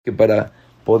Que para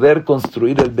poder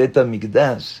construir el Bet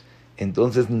HaMikdash,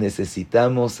 entonces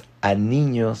necesitamos a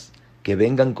niños que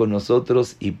vengan con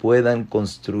nosotros y puedan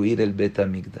construir el Bet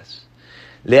HaMikdash.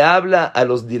 Le habla a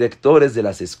los directores de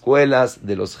las escuelas,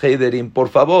 de los heiderim, por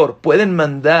favor, ¿pueden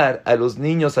mandar a los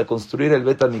niños a construir el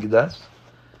Bet HaMikdash?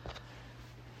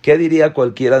 ¿Qué diría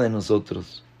cualquiera de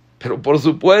nosotros? Pero por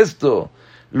supuesto,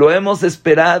 lo hemos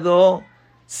esperado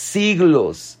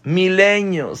siglos,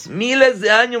 milenios, miles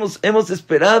de años hemos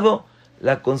esperado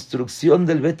la construcción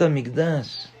del Bet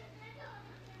HaMikdash.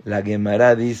 La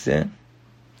Gemara dice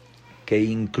que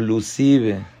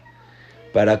inclusive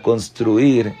para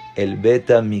construir el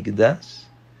Bet HaMikdash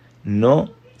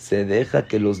no se deja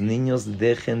que los niños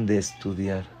dejen de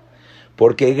estudiar,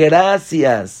 porque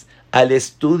gracias al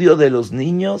estudio de los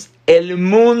niños el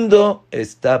mundo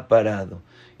está parado.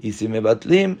 Y si me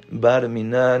batlim, bar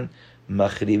minan,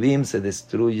 Mahribim, se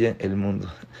destruye el mundo.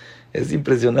 Es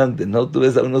impresionante, ¿no? Tú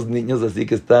ves a unos niños así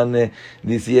que están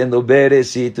diciendo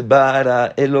Bereshit,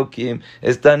 Bara, Elohim,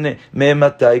 están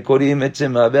Mematai, Korim,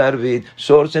 Echema, Bearvit,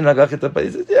 Shorshen, Agajeta,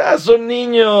 dices, ya son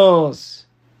niños.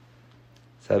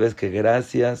 ¿Sabes que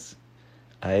gracias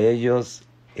a ellos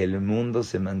el mundo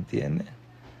se mantiene?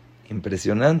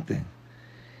 Impresionante.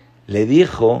 Le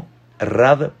dijo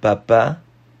Rab Papá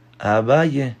a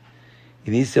Abaye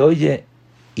y dice, oye,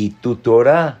 ¿y tu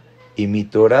Torah y mi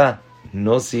Torah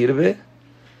no sirve?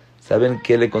 ¿Saben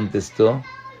qué le contestó?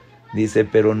 Dice,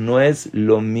 pero no es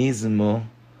lo mismo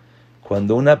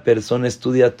cuando una persona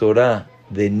estudia Torah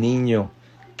de niño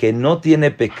que no tiene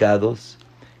pecados,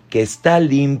 que está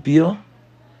limpio,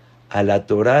 a la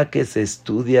Torah que se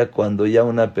estudia cuando ya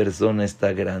una persona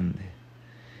está grande.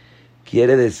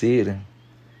 Quiere decir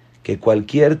que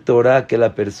cualquier Torah que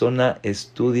la persona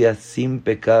estudia sin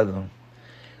pecado,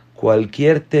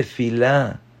 cualquier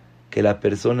tefilá que la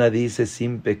persona dice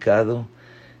sin pecado,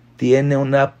 tiene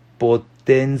una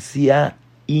potencia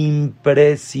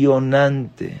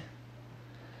impresionante.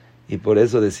 Y por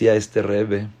eso decía este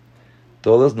Rebbe,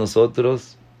 todos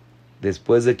nosotros,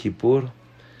 después de Kippur,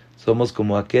 somos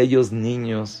como aquellos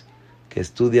niños que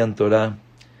estudian Torah,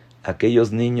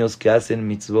 aquellos niños que hacen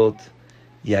mitzvot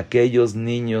y aquellos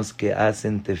niños que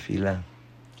hacen tefilá.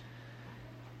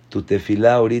 Tu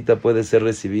tefilá ahorita puede ser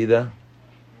recibida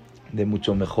de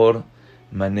mucho mejor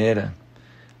manera,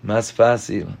 más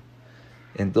fácil.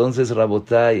 Entonces,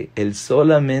 Rabotai, el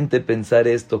solamente pensar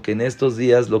esto, que en estos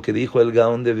días, lo que dijo el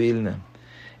Gaón de Vilna,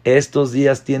 estos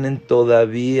días tienen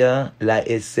todavía la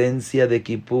esencia de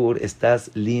Kippur,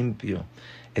 estás limpio,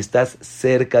 estás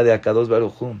cerca de Akadosh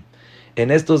Baruj Hu.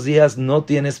 En estos días no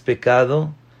tienes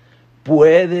pecado,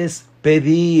 puedes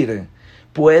pedir,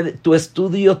 tu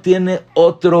estudio tiene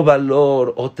otro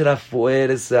valor, otra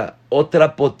fuerza,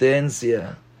 otra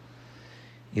potencia.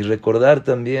 Y recordar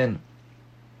también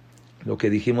lo que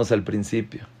dijimos al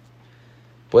principio.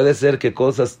 Puede ser que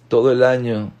cosas todo el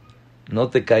año no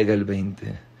te caiga el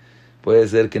 20. Puede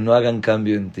ser que no hagan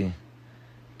cambio en ti.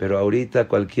 Pero ahorita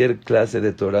cualquier clase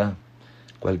de Torah,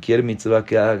 cualquier mitzvah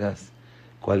que hagas,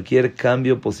 cualquier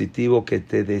cambio positivo que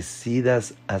te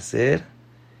decidas hacer,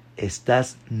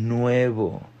 estás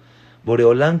nuevo.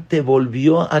 Boreolán te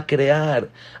volvió a crear.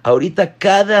 Ahorita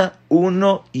cada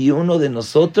uno y uno de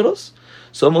nosotros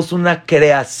somos una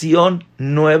creación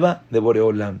nueva de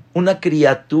Boreolán. Una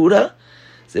criatura,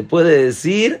 se puede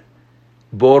decir,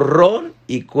 borrón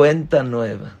y cuenta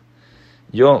nueva.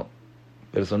 Yo,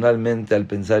 personalmente, al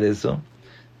pensar eso,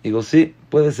 digo, sí,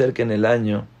 puede ser que en el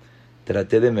año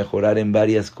traté de mejorar en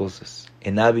varias cosas,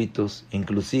 en hábitos,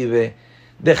 inclusive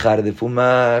dejar de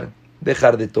fumar,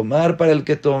 dejar de tomar para el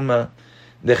que toma,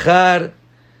 dejar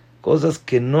cosas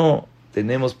que no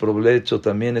tenemos provecho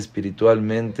también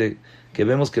espiritualmente, que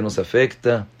vemos que nos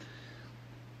afecta,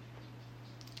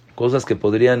 cosas que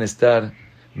podrían estar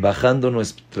bajando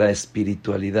nuestra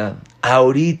espiritualidad.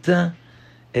 Ahorita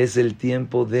es el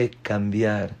tiempo de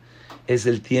cambiar, es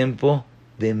el tiempo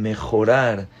de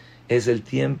mejorar, es el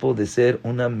tiempo de ser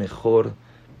una mejor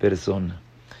persona.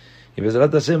 Y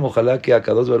Bezrat Hashem, ojalá que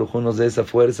Akadosh Baruj Hu nos dé esa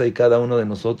fuerza y cada uno de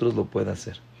nosotros lo pueda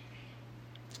hacer.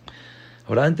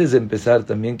 Ahora, antes de empezar,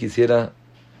 también quisiera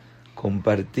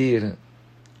compartir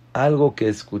algo que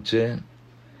escuché,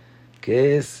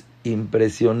 que es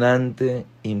impresionante,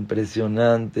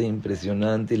 impresionante,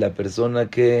 impresionante, y la persona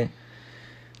que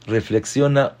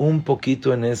reflexiona un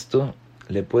poquito en esto,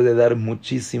 le puede dar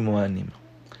muchísimo ánimo.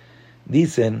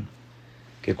 Dicen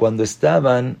que cuando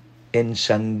estaban en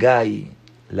Shanghái,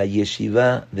 la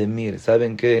yeshiva de Mir,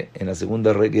 saben que en la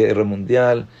Segunda Guerra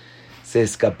Mundial se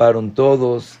escaparon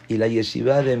todos, y la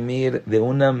yeshiva de Mir, de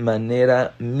una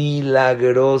manera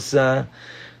milagrosa,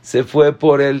 se fue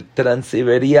por el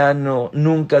transiberiano,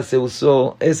 nunca se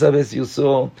usó, esa vez se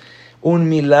usó, un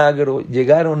milagro,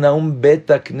 llegaron a un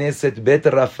Bet Knesset, Bet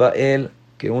Rafael,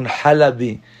 que un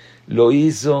halabi lo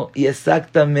hizo, y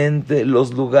exactamente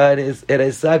los lugares, era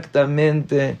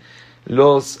exactamente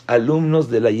los alumnos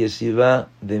de la yeshiva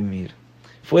de Mir.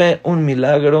 Fue un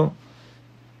milagro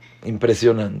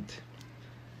impresionante.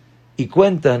 Y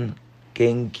cuentan que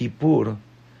en Kippur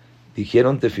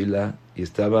dijeron tefilá y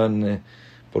estaban,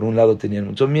 por un lado tenían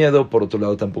mucho miedo, por otro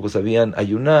lado tampoco sabían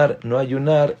ayunar, no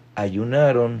ayunar,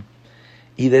 ayunaron.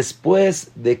 Y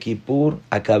después de Kippur,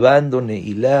 acabando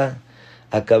Neilá,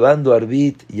 acabando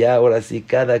Arbit, ya ahora sí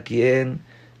cada quien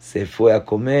se fue a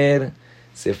comer,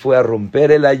 se fue a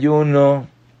romper el ayuno,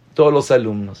 todos los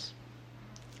alumnos.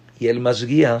 Y el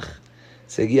Mashgiach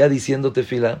seguía diciendo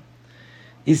tefilá,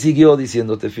 y siguió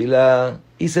diciendo tefilá,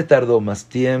 y se tardó más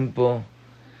tiempo.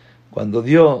 Cuando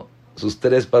dio sus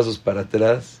 3 pasos para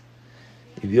atrás,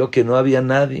 y vio que no había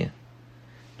nadie,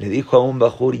 le dijo a un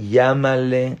bajur,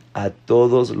 llámale a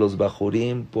todos los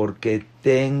bajurim, porque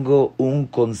tengo un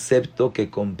concepto que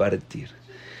compartir.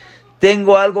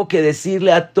 Tengo algo que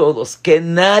decirle a todos, que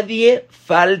nadie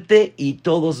falte y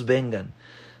todos vengan.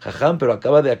 Jajam, pero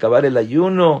acaba de acabar el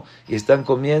ayuno y están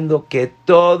comiendo, que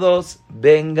todos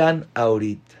vengan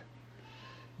ahorita.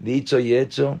 Dicho y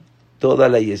hecho, toda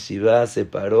la yeshiva se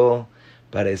paró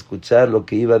para escuchar lo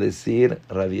que iba a decir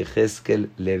Rabbi Yehezkel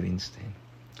Levinstein.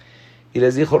 Y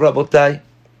les dijo, Rabotai,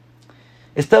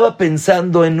 estaba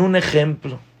pensando en un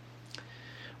ejemplo.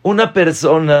 Una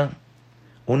persona,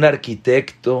 un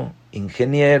arquitecto,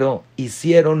 ingeniero,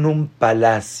 hicieron un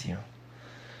palacio.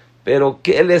 Pero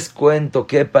 ¿qué les cuento?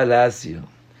 ¿Qué palacio?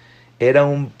 Era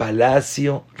un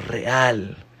palacio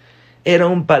real. Era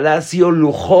un palacio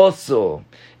lujoso.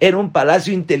 Era un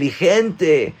palacio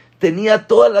inteligente. Tenía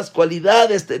todas las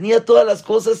cualidades, tenía todas las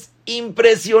cosas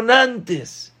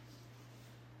impresionantes.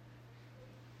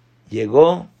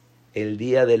 Llegó el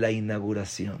día de la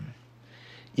inauguración.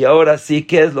 Y ahora sí,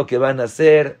 ¿qué es lo que van a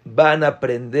hacer? Van a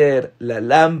prender la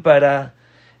lámpara.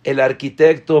 El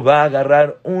arquitecto va a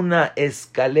agarrar una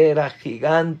escalera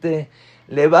gigante,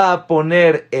 le va a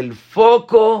poner el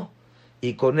foco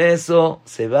y con eso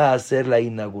se va a hacer la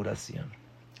inauguración.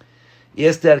 Y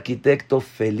este arquitecto,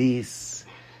 feliz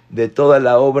de toda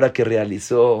la obra que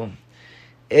realizó,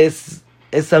 es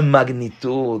esa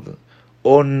magnitud,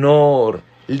 honor,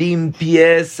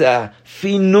 limpieza,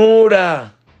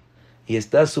 finura, y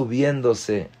está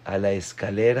subiéndose a la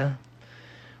escalera,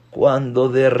 cuando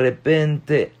de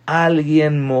repente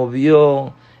alguien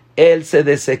movió, él se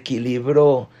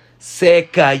desequilibró, se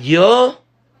cayó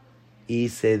y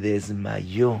se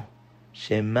desmayó.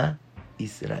 Shema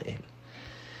Israel.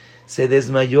 Se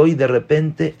desmayó y de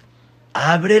repente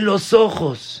abre los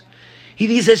ojos y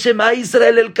dice, Shema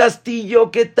Israel, el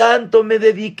castillo que tanto me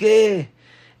dediqué,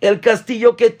 el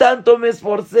castillo que tanto me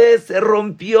esforcé, se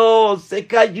rompió, se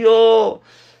cayó.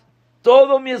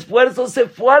 Todo mi esfuerzo se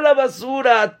fue a la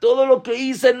basura. Todo lo que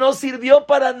hice no sirvió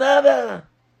para nada.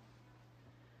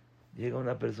 Llega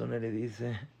una persona y le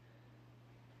dice,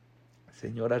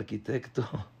 señor arquitecto,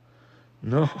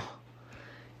 no,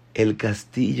 el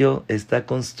castillo está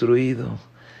construido,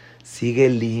 sigue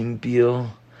limpio,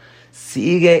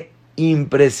 sigue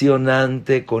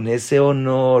impresionante, con ese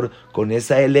honor, con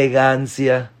esa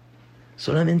elegancia.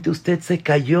 Solamente usted se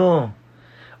cayó.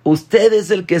 Usted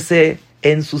es el que se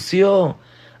ensució.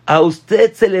 A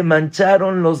usted se le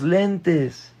mancharon los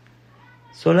lentes.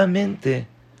 Solamente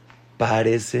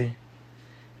párese,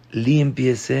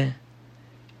 límpiese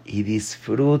y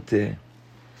disfrute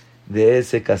de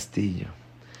ese castillo.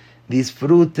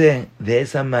 Disfrute de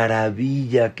esa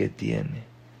maravilla que tiene.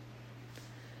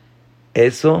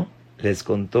 Eso les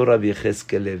contó Rabbi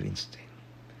Yehezkel Levinstein.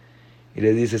 Y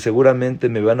les dice, seguramente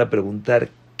me van a preguntar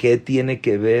qué tiene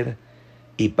que ver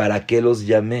y para qué los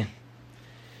llamé.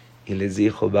 Y les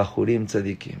dijo, Bajurim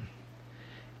Tzadikim,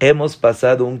 hemos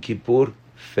pasado un Kippur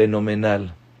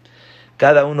fenomenal.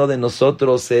 Cada uno de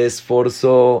nosotros se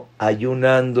esforzó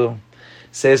ayunando,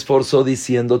 se esforzó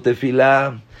diciendo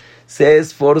tefilá, se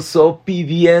esforzó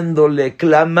pidiéndole,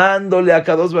 clamándole a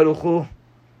Kadosh Baruj Hu.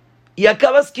 Y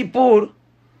acabas Kippur,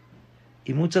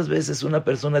 y muchas veces una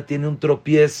persona tiene un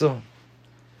tropiezo,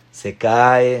 se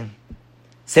cae,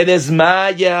 se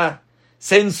desmaya,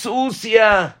 se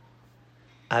ensucia,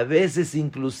 a veces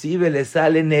inclusive le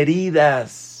salen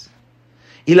heridas,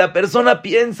 y la persona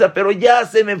piensa, pero ya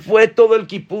se me fue todo el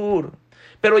Kippur,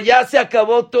 pero ya se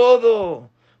acabó todo,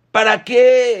 ¿para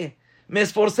qué? Me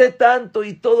esforcé tanto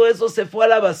y todo eso se fue a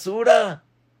la basura.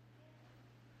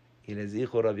 Y les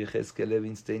dijo Rabbi Yehezkel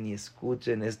Levinstein, y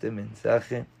escuchen este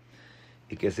mensaje,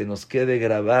 y que se nos quede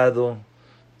grabado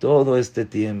todo este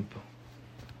tiempo.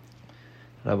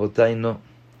 Rabotay, no.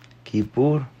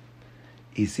 Kippur,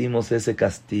 hicimos ese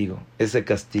castigo, ese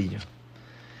castillo.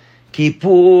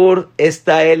 Kippur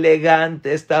está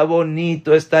elegante, está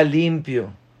bonito, está limpio.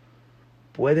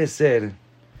 Puede ser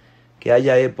que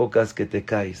haya épocas que te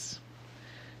caes.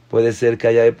 Puede ser que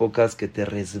haya épocas que te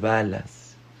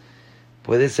resbalas.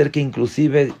 Puede ser que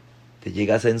inclusive te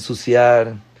llegas a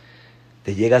ensuciar,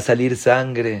 te llega a salir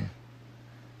sangre,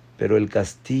 pero el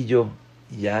castillo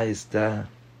ya está.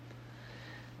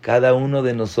 Cada uno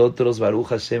de nosotros, Baruch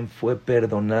Hashem, fue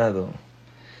perdonado.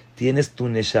 Tienes tu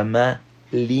neshama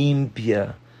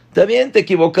limpia. También te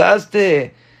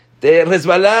equivocaste, te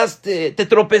resbalaste, te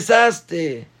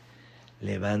tropezaste.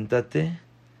 Levántate,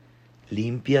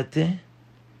 límpiate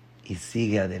y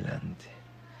sigue adelante.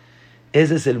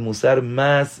 Ese es el musar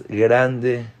más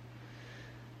grande,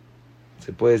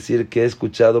 se puede decir, que he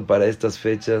escuchado para estas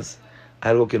fechas.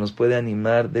 Algo que nos puede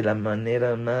animar de la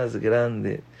manera más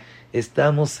grande.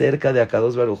 Estamos cerca de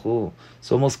Akadosh Baruj Hu,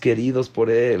 somos queridos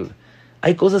por Él.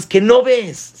 Hay cosas que no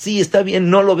ves, sí, está bien,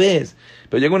 no lo ves,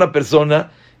 pero llega una persona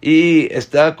y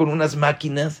está con unas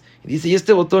máquinas y dice, y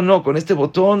este botón no, con este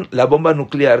botón la bomba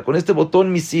nuclear, con este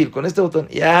botón misil, con este botón,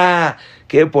 ya,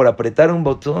 ¿qué? ¿Por apretar un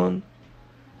botón?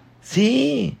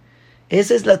 Sí,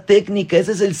 esa es la técnica,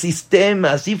 ese es el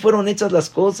sistema, así fueron hechas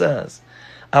las cosas.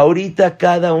 Ahorita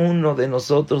cada uno de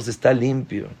nosotros está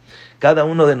limpio. Cada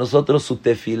uno de nosotros su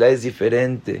tefilá es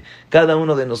diferente. Cada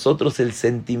uno de nosotros el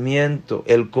sentimiento,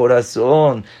 el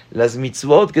corazón, las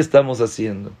mitzvot que estamos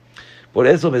haciendo. Por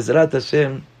eso, Bezrat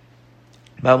Hashem,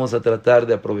 vamos a tratar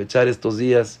de aprovechar estos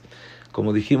días,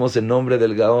 como dijimos en nombre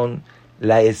del Gaón,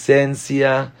 la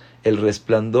esencia, el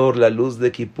resplandor, la luz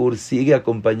de Kippur sigue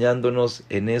acompañándonos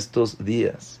en estos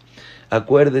días.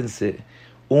 Acuérdense,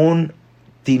 un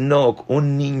tinok,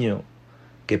 un niño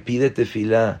que pide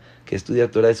tefilá, que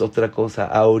estudia Torah es otra cosa.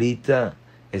 Ahorita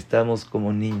estamos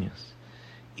como niños.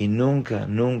 Y nunca,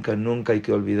 nunca, nunca hay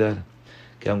que olvidar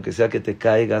que aunque sea que te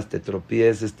caigas, te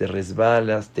tropieces, te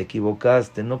resbalas, te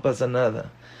equivocaste, no pasa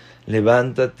nada.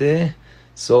 Levántate,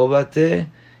 sóbate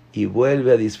y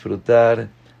vuelve a disfrutar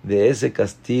de ese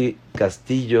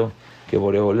castillo que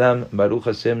Boreolam, Baruch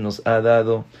Hashem, nos ha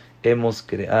dado, hemos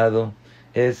creado.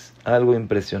 Es algo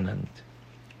impresionante.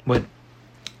 Bueno,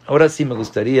 ahora sí me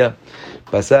gustaría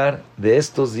pasar de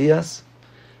estos días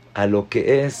a lo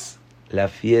que es la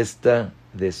fiesta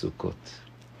de Sucot.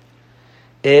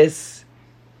 Es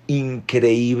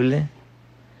increíble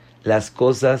las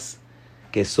cosas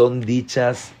que son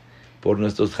dichas por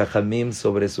nuestros jajamim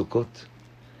sobre Sucot.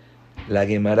 La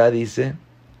Gemara dice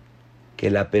que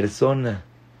la persona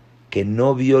que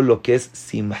no vio lo que es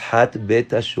Simhat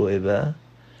Bet HaShoeva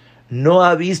no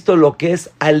ha visto lo que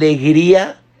es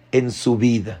alegría en su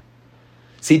vida.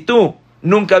 Si tú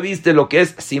nunca viste lo que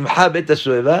es Simhat Bet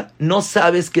HaShoeva, no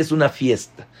sabes que es una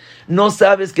fiesta, no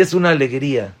sabes que es una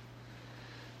alegría.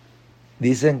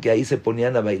 Dicen que ahí se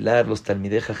ponían a bailar los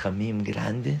Talmidei Jajamim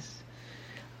grandes,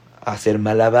 a hacer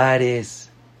malabares,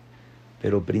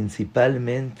 pero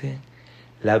principalmente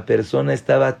la persona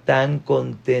estaba tan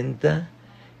contenta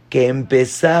que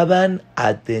empezaban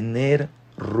a tener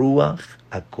Ruach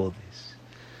HaKodesh.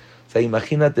 O sea,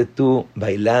 imagínate tú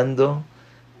bailando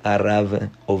a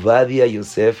Rav Ovadia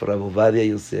Yosef,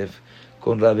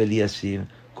 con Rav Eliashib,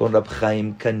 con Rav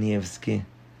Chaim Kanievski.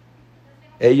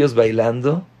 Ellos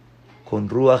bailando con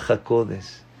Ruach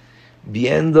HaKodesh,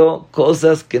 viendo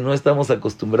cosas que no estamos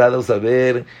acostumbrados a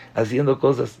ver, haciendo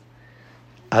cosas.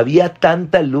 Había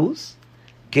tanta luz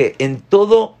que en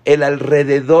todo el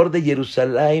alrededor de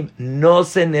Jerusalén no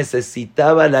se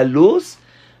necesitaba la luz,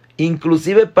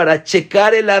 inclusive para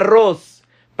checar el arroz,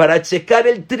 para checar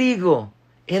el trigo.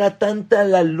 Era tanta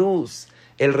la luz,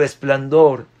 el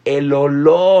resplandor, el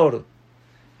olor.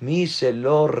 Mi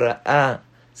shelo ra'a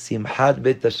simhat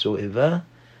bet HaShoeva,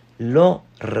 lo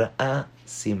ra'a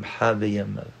simhat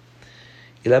beyamav.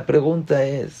 Y la pregunta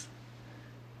es,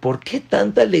 ¿por qué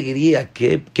tanta alegría?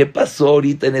 ¿Qué pasó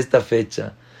ahorita en esta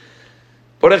fecha?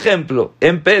 Por ejemplo,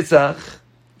 en Pesach,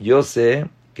 yo sé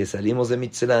que salimos de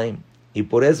Mitzrayim y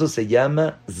por eso se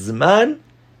llama Zman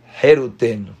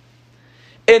Herutenu.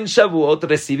 En Shavuot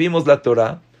recibimos la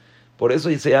Torah, por eso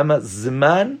se llama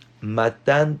Zman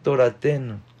Matan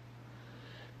Toratenu.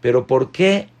 Pero ¿por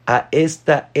qué a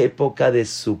esta época de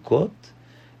Sucot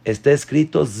está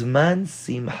escrito Zman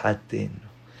Simhatenu?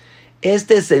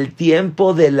 Este es el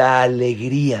tiempo de la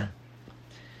alegría.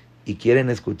 ¿Y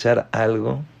quieren escuchar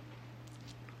algo?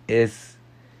 Es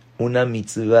una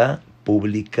mitzvah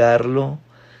publicarlo,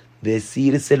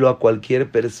 decírselo a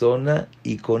cualquier persona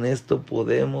y con esto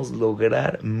podemos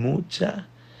lograr mucha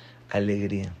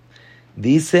alegría.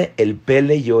 Dice el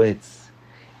Pele Yoetz,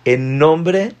 en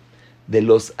nombre de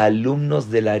los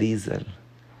alumnos del Arizal,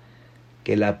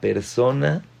 que la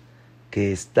persona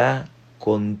que está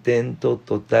contento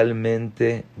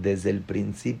totalmente desde el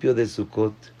principio de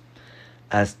Sucot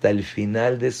hasta el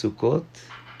final de Sucot,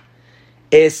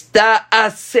 está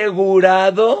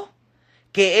asegurado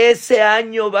que ese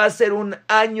año va a ser un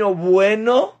año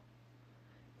bueno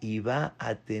y va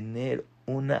a tener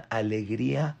una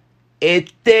alegría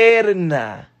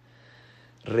eterna.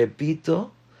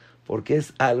 Repito, porque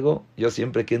es algo, yo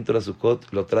siempre que entro a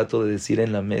Sucot lo trato de decir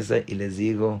en la mesa y les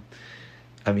digo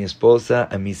a mi esposa,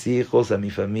 a mis hijos, a mi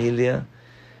familia,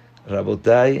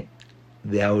 Rabotai,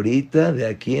 de ahorita, de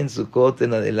aquí en Sucot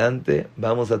en adelante,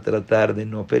 vamos a tratar de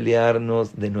no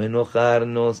pelearnos, de no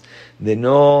enojarnos, de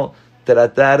no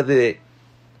tratar de...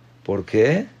 ¿Por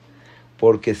qué?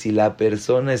 Porque si la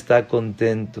persona está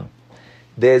contento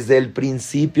desde el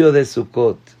principio de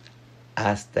Sucot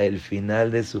hasta el final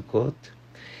de Sucot,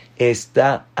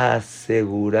 está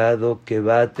asegurado que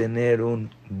va a tener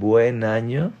un buen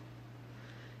año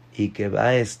y que va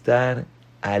a estar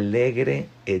alegre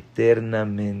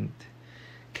eternamente.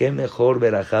 ¿Qué mejor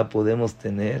verajá podemos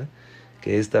tener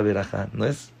que esta verajá? ¿No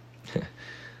es?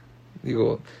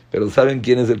 Digo, pero ¿saben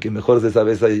quién es el que mejor se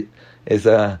sabe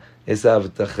esa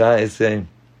abtajá, ese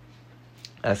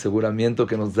aseguramiento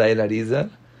que nos da el Arizal?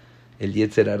 El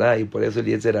Yetzer Hará, y por eso el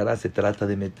Yetzer Hará se trata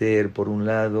de meter por un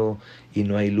lado y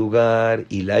no hay lugar,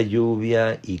 y la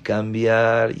lluvia, y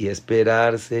cambiar, y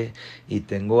esperarse, y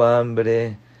tengo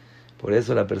hambre. Por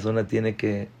eso la persona tiene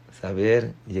que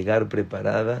saber llegar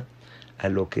preparada a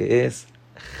lo que es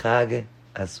Hag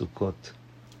a Sucot.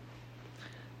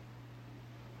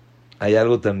 Hay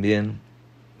algo también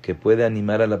que puede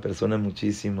animar a la persona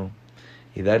muchísimo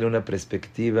y darle una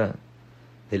perspectiva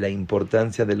de la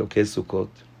importancia de lo que es Sucot.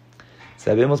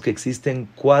 Sabemos que existen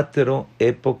 4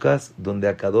 épocas donde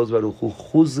Akadosh Baruj Hu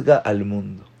juzga al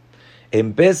mundo.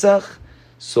 En Pesach,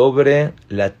 sobre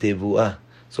la tebuá,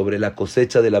 sobre la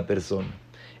cosecha de la persona.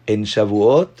 En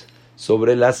Shavuot,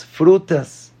 sobre las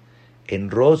frutas.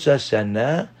 En Rosh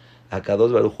Hashanah,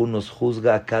 Akadosh Baruj Hu nos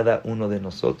juzga a cada uno de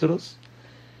nosotros.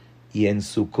 Y en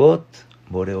Sucot,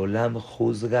 Boreolam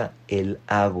juzga el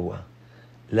agua,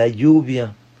 la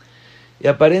lluvia. Y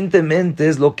aparentemente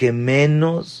es lo que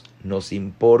menos nos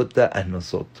importa a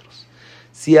nosotros.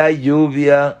 Si hay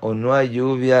lluvia o no hay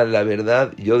lluvia, la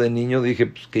verdad, yo de niño dije,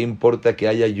 pues, ¿qué importa que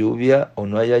haya lluvia o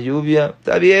no haya lluvia?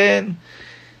 Está bien.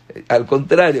 Al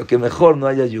contrario, que mejor no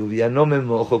haya lluvia. No me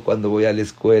mojo cuando voy a la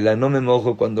escuela, no me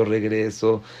mojo cuando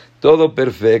regreso. Todo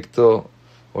perfecto.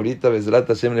 Ahorita, Besrat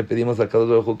Hashem, le pedimos a Kadosh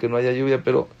Baruj Hu que no haya lluvia,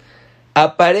 pero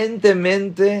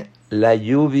aparentemente la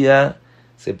lluvia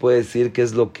se puede decir que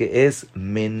es lo que es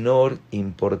menor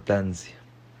importancia.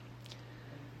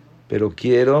 Pero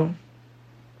quiero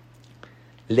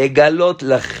legalot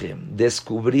lachem,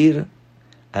 descubrir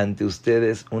ante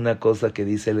ustedes una cosa que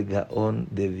dice el Gaón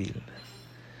de Vilna.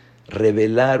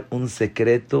 Revelar un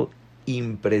secreto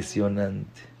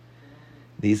impresionante.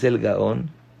 Dice el Gaón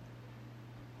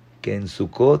que en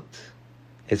Sucot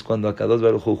es cuando Akadosh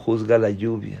Baruj Hu juzga la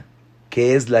lluvia.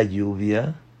 ¿Qué es la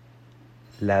lluvia?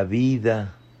 La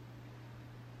vida.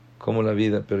 ¿Cómo la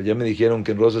vida? Pero ya me dijeron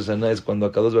que en Rosh Hashanah es cuando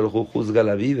Akadosh Baruj Hu juzga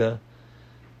la vida.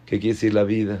 ¿Qué quiere decir la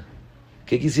vida?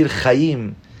 ¿Qué quiere decir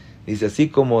Hayim? Dice, así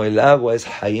como el agua es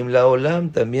Hayim la Olam,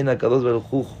 también Akadosh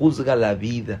Baruj Hu juzga la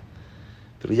vida.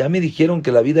 Pero ya me dijeron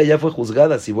que la vida ya fue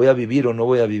juzgada, si voy a vivir o no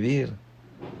voy a vivir.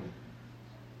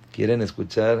 ¿Quieren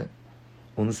escuchar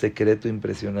un secreto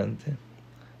impresionante?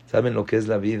 ¿Saben lo que es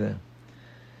la vida?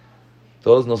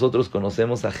 Todos nosotros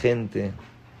conocemos a gente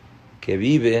que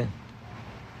vive,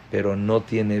 pero no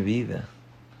tiene vida.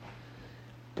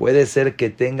 Puede ser que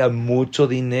tenga mucho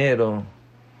dinero,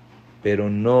 pero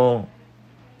no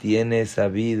tiene esa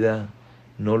vida,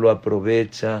 no lo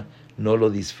aprovecha, no lo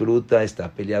disfruta,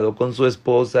 está peleado con su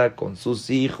esposa, con sus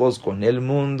hijos, con el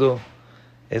mundo.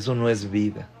 Eso no es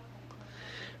vida.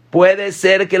 Puede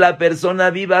ser que la persona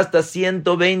viva hasta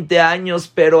 120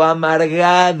 años, pero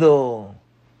amargado.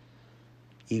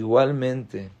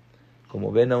 Igualmente,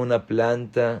 como ven a una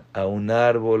planta, a un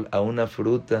árbol, a una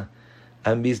fruta,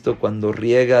 ¿han visto cuando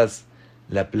riegas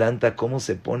la planta cómo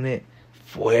se pone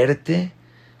fuerte?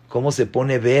 ¿Cómo se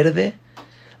pone verde?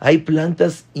 Hay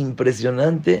plantas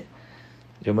impresionantes.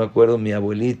 Yo me acuerdo, mi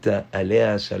abuelita,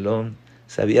 Alea Shalom,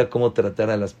 sabía cómo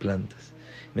tratar a las plantas.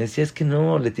 Me decía, es que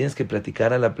no, le tienes que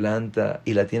platicar a la planta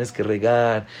y la tienes que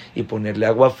regar y ponerle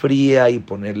agua fría y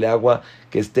ponerle agua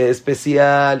que esté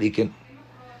especial y que...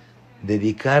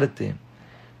 dedicarte.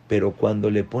 Pero cuando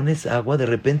le pones agua, de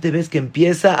repente ves que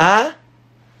empieza a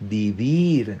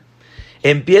vivir.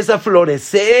 empieza a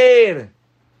florecer.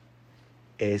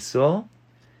 Eso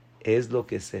es lo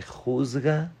que se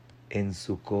juzga en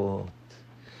Sucot.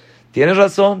 Tienes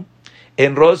razón.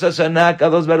 En Rosh Hashanah,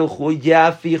 Kadosh Baruj Hu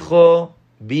ya fijó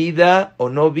vida o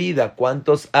no vida,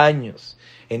 cuántos años,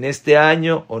 en este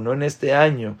año o no en este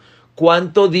año,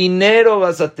 cuánto dinero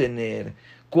vas a tener,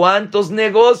 cuántos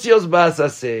negocios vas a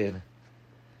hacer.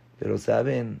 Pero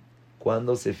 ¿saben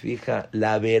cuándo se fija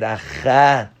la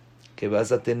verajá que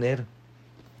vas a tener?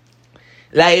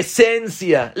 La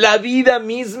esencia, la vida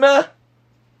misma,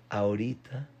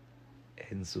 ahorita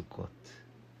en Sucot.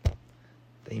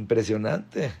 Está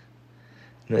impresionante.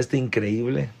 ¿No está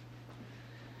increíble?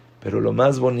 Pero lo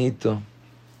más bonito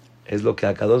es lo que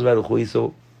Akadosh Baruj Hu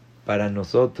hizo para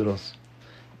nosotros,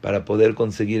 para poder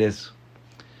conseguir eso.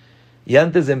 Y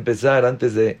antes de empezar,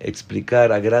 antes de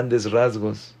explicar a grandes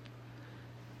rasgos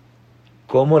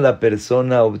cómo la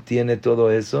persona obtiene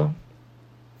todo eso,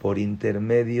 por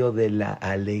intermedio de la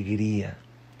alegría.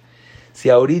 Si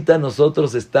ahorita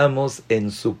nosotros estamos en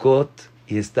Sucot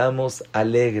y estamos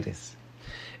alegres,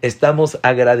 estamos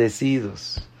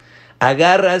agradecidos,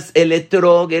 agarras el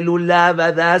etrog, el ulav,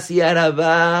 hadas y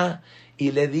arabá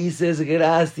y le dices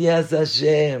gracias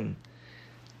Hashem.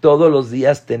 Todos los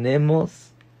días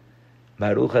tenemos,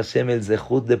 Baruch Hashem, el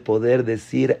zehut de poder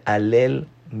decir Alel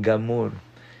Gamur.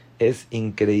 Es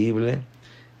increíble,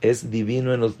 es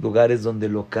divino en los lugares donde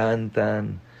lo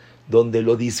cantan, donde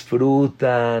lo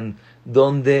disfrutan,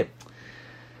 donde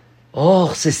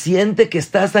se siente que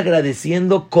estás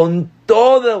agradeciendo con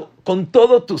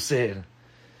todo tu ser.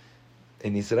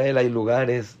 En Israel hay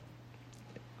lugares,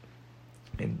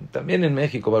 también en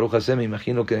México, Baruch Hashem, me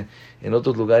imagino que en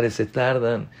otros lugares se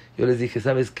tardan. Yo les dije,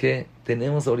 ¿sabes qué?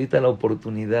 Tenemos ahorita la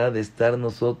oportunidad de estar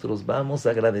nosotros, vamos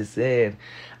a agradecer.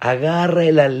 Agarra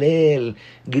el alel,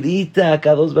 grita a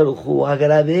Kadosh Baruj Hu,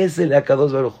 agradécele a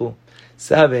Kadosh Baruj Hu.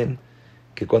 ¿Saben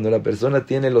que cuando la persona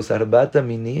tiene los arbat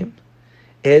aminim,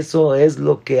 eso es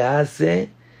lo que hace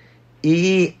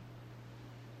y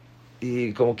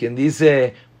como quien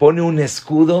dice, pone un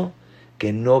escudo,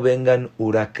 que no vengan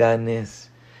huracanes,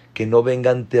 que no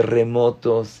vengan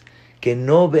terremotos, que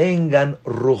no vengan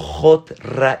rujot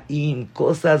ra'im,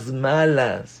 cosas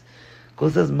malas.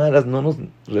 Cosas malas, no nos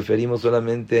referimos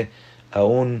solamente a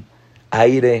un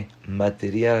aire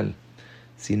material,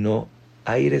 sino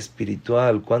aire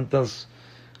espiritual. ¿Cuántas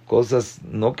cosas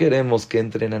no queremos que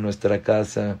entren a nuestra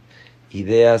casa?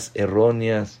 Ideas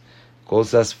erróneas,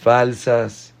 cosas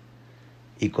falsas.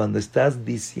 Y cuando estás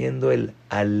diciendo el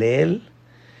alel,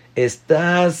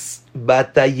 estás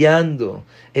batallando,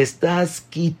 estás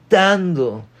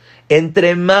quitando.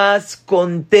 Entre más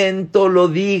contento lo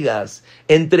digas,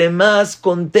 entre más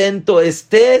contento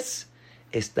estés,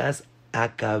 estás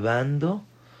acabando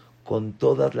con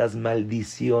todas las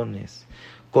maldiciones,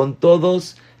 con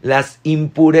todas las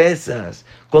impurezas,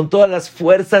 con todas las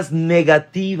fuerzas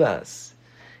negativas.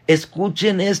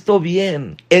 Escuchen esto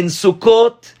bien. En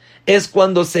Sucot es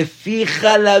cuando se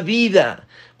fija la vida,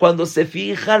 cuando se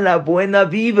fija la buena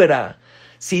vibra.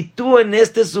 Si tú en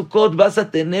este Sucot vas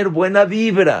a tener buena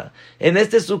vibra, en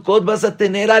este Sucot vas a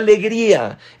tener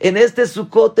alegría, en este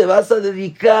Sucot te vas a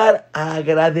dedicar a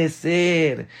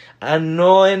agradecer, a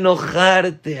no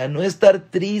enojarte, a no estar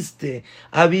triste,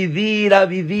 a vivir, a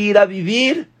vivir, a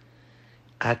vivir.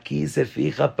 Aquí se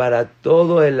fija para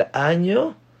todo el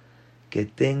año que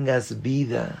tengas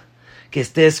vida, que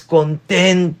estés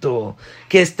contento,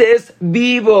 que estés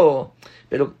vivo.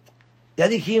 Pero ya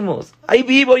dijimos, hay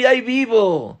vivo y hay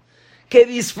vivo. Que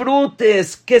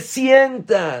disfrutes, que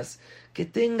sientas, que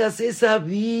tengas esa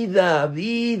vida,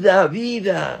 vida,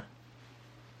 vida.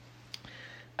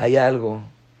 Hay algo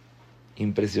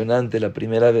impresionante. La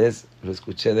primera vez lo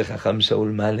escuché de Jajam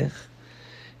Shaul Malech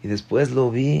y después lo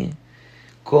vi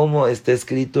como está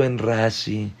escrito en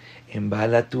Rashi, en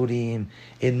Balaturim,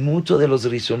 en muchos de los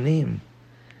Rishonim,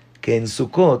 que en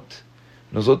Sucot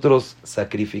nosotros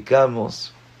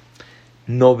sacrificamos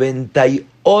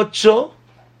 98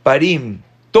 parim,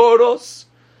 toros,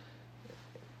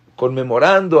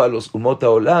 conmemorando a los Umot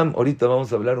Haolam. Ahorita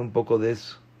vamos a hablar un poco de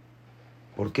eso.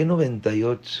 ¿Por qué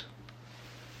 98?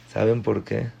 ¿Saben por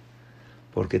qué?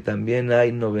 Porque también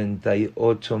hay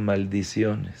 98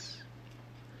 maldiciones.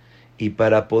 Y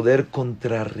para poder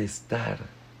contrarrestar,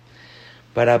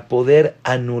 para poder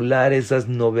anular esas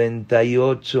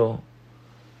 98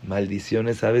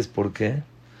 maldiciones, ¿sabes por qué?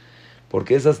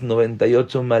 Porque esas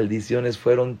 98 maldiciones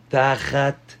fueron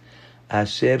Tajat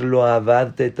Asher lo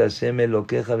avadte Tashem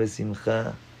Elokeja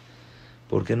besimcha.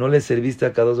 Porque no le serviste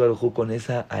a Kadosh Baruj Hu con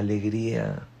esa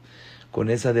alegría, con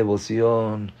esa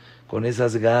devoción, con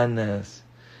esas ganas,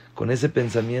 con ese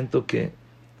pensamiento que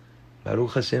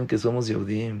Baruch Hashem que somos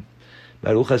Yehudim.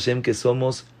 Baruch Hashem que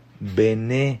somos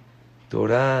Bene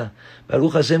Torah.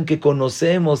 Baruch Hashem que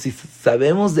conocemos y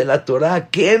sabemos de la Torah.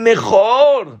 ¡Qué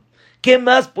mejor! ¿Qué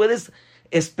más puedes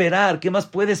esperar? ¿Qué más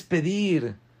puedes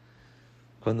pedir?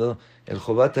 Cuando el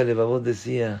Jobat Alevavot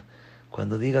decía,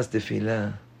 cuando digas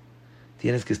tefilá,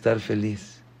 tienes que estar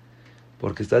feliz,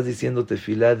 porque estás diciendo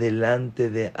tefilá delante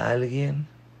de alguien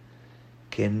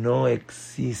que no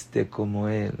existe como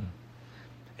él.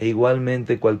 E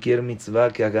igualmente cualquier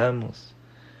mitzvah que hagamos,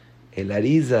 el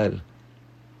Arizal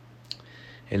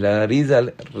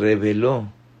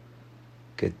reveló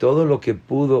que todo lo que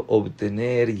pudo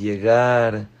obtener,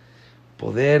 llegar,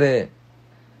 poder,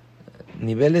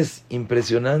 niveles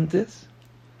impresionantes,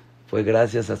 fue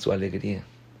gracias a su alegría.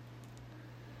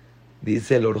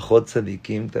 Dice el Orjot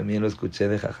Tzadikim, también lo escuché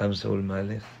de Jajam Shaul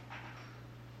Malech.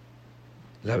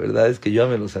 La verdad es que yo ya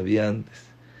me lo sabía antes,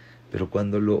 pero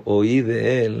cuando lo oí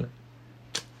de él,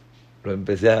 lo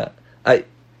empecé a... ¡Ay!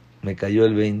 Me cayó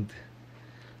el 20.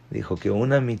 Dijo que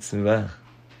una mitzvah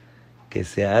que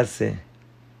se hace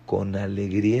con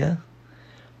alegría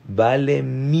vale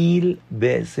 1000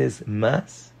 veces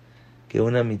más que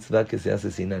una mitzvah que se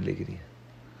hace sin alegría.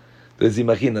 Entonces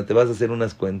imagínate, vas a hacer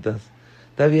unas cuentas.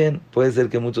 Está bien, puede ser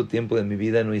que mucho tiempo de mi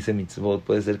vida no hice mitzvot,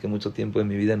 puede ser que mucho tiempo de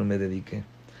mi vida no me dediqué.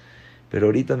 Pero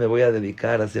ahorita me voy a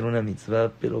dedicar a hacer una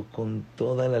mitzvah, pero con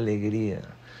toda la alegría,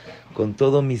 con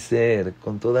todo mi ser,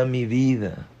 con toda mi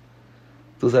vida.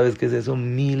 Tú sabes que es eso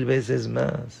 1000 veces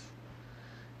más.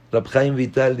 Rab Chaim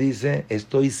Vital dice,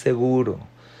 estoy seguro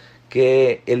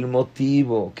que el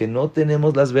motivo, que no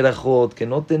tenemos las verajot, que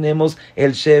no tenemos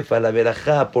el shefa, la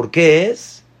verajá, ¿por qué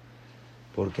es?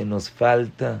 Porque nos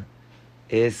falta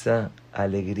esa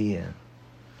alegría.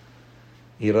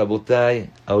 Y Rabotai,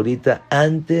 ahorita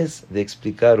antes de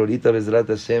explicar, ahorita Bezrat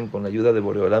Hashem, con la ayuda de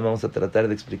Boreolam, vamos a tratar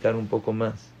de explicar un poco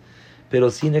más.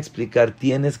 Pero sin explicar,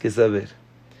 tienes que saber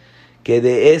que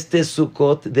de este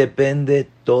Sucot depende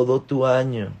todo tu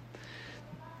año.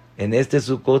 En este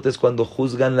Sucot es cuando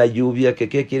juzgan la lluvia, que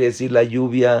 ¿qué quiere decir la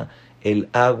lluvia? El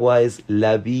agua es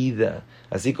la vida.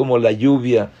 Así como la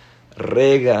lluvia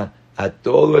rega a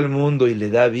todo el mundo y le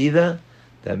da vida,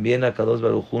 también Akadosh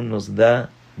Baruj Hu nos da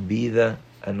vida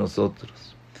a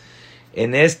nosotros.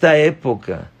 En esta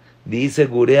época, dice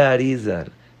Gurea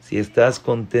Arizal, si estás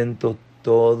contento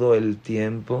todo el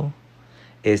tiempo,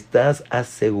 estás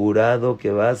asegurado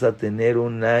que vas a tener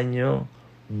un año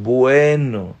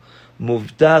bueno.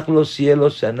 Muftach los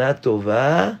cielos Shana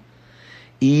Tová,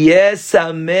 y es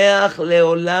Sameach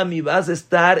Leolam, y vas a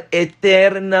estar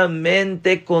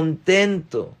eternamente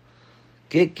contento.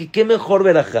 ¿Qué mejor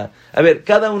verajá? A ver,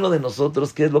 cada uno de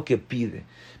nosotros, ¿qué es lo que pide?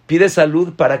 ¿Pide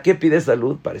salud? ¿Para qué pides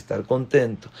salud? Para estar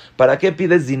contento. ¿Para qué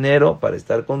pides dinero? Para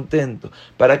estar contento.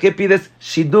 ¿Para qué pides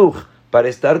shidduch? Para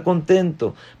estar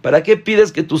contento. ¿Para qué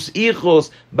pides que tus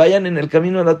hijos vayan en el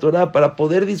camino de la Torah? Para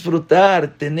poder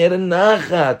disfrutar, tener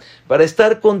nahat, para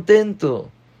estar contento.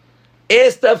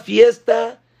 Esta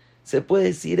fiesta, se puede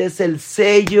decir, es el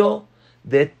sello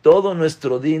de todo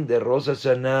nuestro din, de Rosh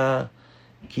Hashanah,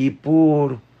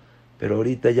 Kippur, pero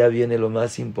ahorita ya viene lo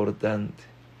más importante.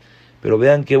 Pero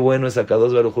vean qué bueno es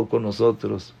Akadosh Baruj Hu con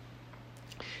nosotros.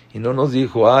 Y no nos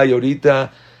dijo, ay,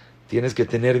 ahorita tienes que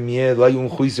tener miedo, hay un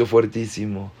juicio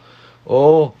fuertísimo.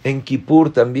 O en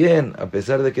Kippur también, a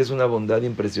pesar de que es una bondad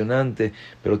impresionante,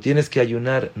 pero tienes que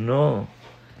ayunar. No.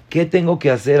 ¿Qué tengo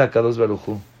que hacer, Akadosh Baruj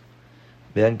Hu?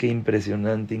 Vean qué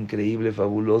impresionante, increíble,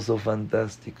 fabuloso,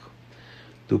 fantástico.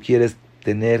 ¿Tú quieres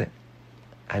tener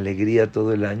alegría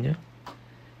todo el año?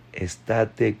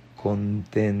 Estate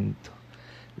contento.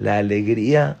 La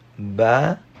alegría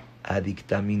va a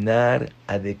dictaminar,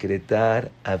 a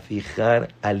decretar, a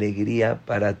fijar alegría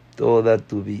para toda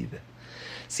tu vida.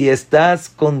 Si estás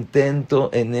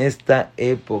contento en esta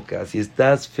época, si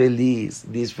estás feliz,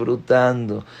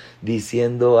 disfrutando,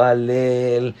 diciendo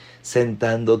Alel,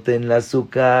 sentándote en la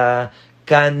Sucá,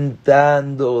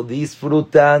 cantando,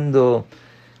 disfrutando.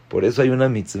 Por eso hay una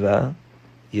mitzvah,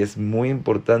 y es muy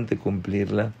importante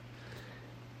cumplirla,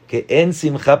 que en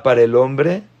simja para el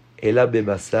hombre, el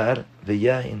abebasar de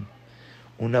yain,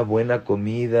 una buena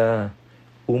comida,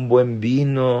 un buen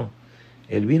vino.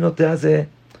 El vino te hace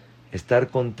estar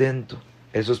contento.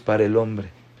 Eso es para el hombre.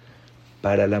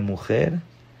 Para la mujer,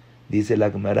 dice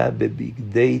la Gemara,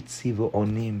 bebigdei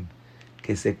tzivoonim,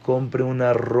 que se compre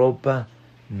una ropa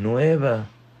nueva.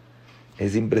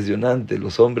 Es impresionante,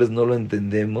 los hombres no lo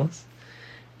entendemos,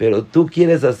 pero tú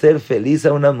quieres hacer feliz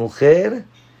a una mujer,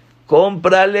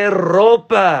 cómprale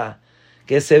ropa,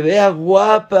 que se vea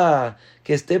guapa,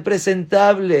 que esté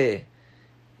presentable.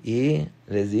 Y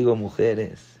les digo,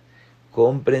 mujeres,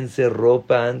 cómprense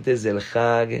ropa antes del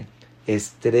Hag,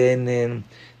 estrenen,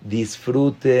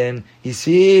 disfruten. Y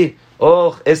sí,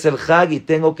 es el Hag y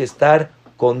tengo que estar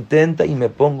contenta y me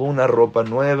pongo una ropa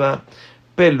nueva,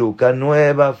 peluca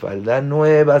nueva, falda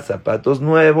nueva, zapatos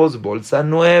nuevos, bolsa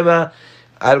nueva,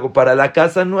 algo para la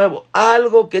casa nuevo,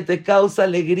 algo que te causa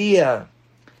alegría.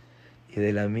 Y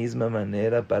de la misma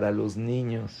manera para los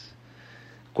niños.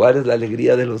 ¿Cuál es la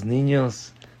alegría de los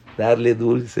niños? Darle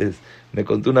dulces. Me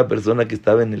contó una persona que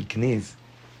estaba en el CNIS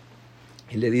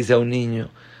y le dice a un niño,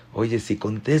 oye, si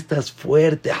contestas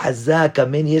fuerte, Hazak,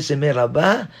 Amen y Esheme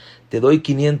Rabá, te doy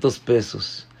 500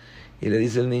 pesos. Y le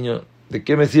dice el niño, ¿de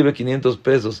qué me sirve 500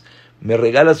 pesos? ¿Me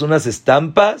regalas unas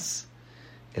estampas?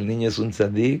 El niño es un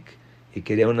tzadik y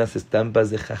quería unas estampas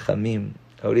de Jajamim.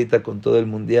 Ahorita con todo el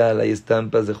mundial hay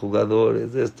estampas de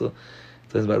jugadores, de esto.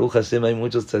 Entonces, Baruch Hashem, hay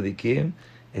muchos tzadikim,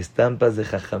 estampas de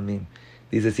Jajamim.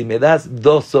 Dice, si me das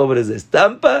 2 sobres de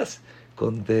estampas,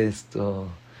 contesto.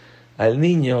 Al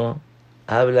niño,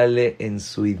 háblale en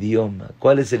su idioma.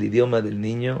 ¿Cuál es el idioma del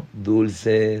niño?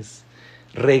 Dulces,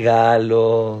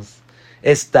 regalos,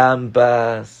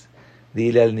 estampas.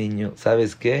 Dile al niño,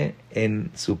 ¿sabes qué? En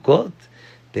Sucot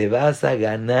te vas a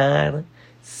ganar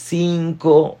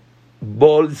 5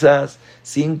 bolsas,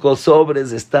 5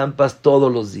 sobres de estampas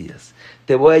todos los días.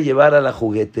 Te voy a llevar a la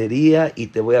juguetería y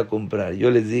te voy a comprar.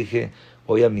 Yo les dije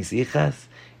hoy a mis hijas,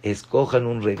 escojan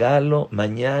un regalo.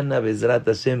 Mañana, Bezrat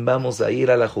Hashem, vamos a ir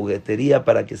a la juguetería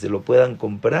para que se lo puedan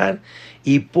comprar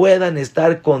y puedan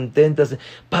estar contentas.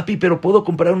 Papi, ¿pero puedo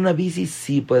comprar una bici?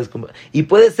 Sí, puedes comprar. ¿Y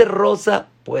puede ser rosa?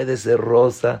 Puede ser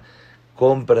rosa.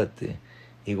 Cómprate.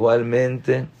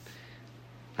 Igualmente,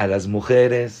 a las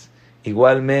mujeres,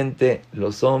 igualmente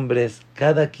los hombres,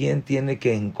 cada quien tiene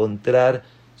que encontrar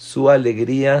su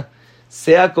alegría,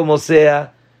 sea como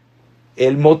sea,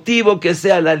 el motivo que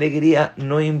sea la alegría,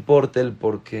 no importa el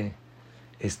por qué.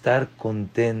 Estar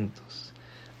contentos,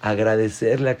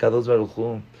 agradecerle a Kadosh Baruj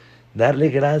Hu, darle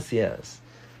gracias.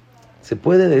 Se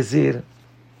puede decir,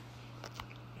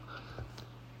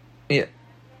 mira,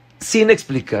 sin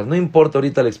explicar, no importa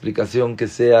ahorita la explicación que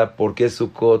sea, por qué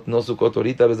Sucot, no Sucot,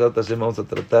 ahorita Bezrat Hashem vamos a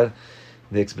tratar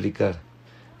de explicar.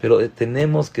 Pero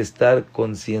tenemos que estar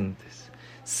conscientes.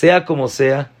 Sea como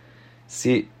sea,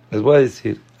 sí, les voy a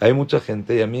decir, hay mucha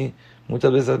gente, y a mí,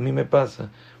 muchas veces a mí me pasa,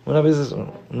 una vez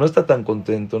no está tan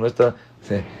contento, no está,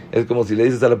 es como si le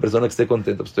dices a la persona que esté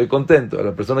contento, pues estoy contento, a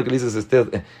la persona que le dices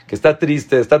que está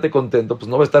triste, estate contento, pues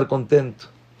no va a estar contento.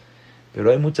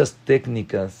 Pero hay muchas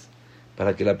técnicas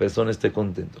para que la persona esté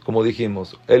contento. Como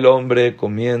dijimos, el hombre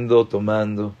comiendo,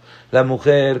 tomando, la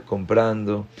mujer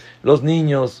comprando, los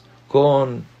niños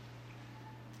con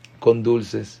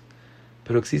dulces.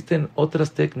 Pero existen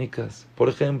otras técnicas. Por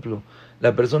ejemplo,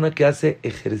 la persona que hace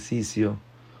ejercicio,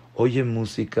 oye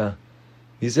música.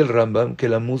 Dice el Rambam que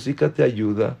la música te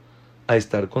ayuda a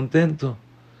estar contento.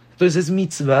 Entonces es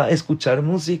mitzvah escuchar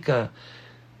música.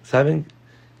 ¿Saben?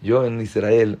 Yo en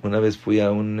Israel una vez fui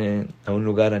a un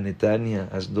lugar, a Netanya,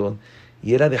 Ashdod,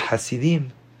 y era de Hasidim.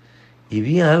 Y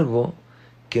vi algo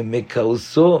que me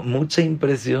causó mucha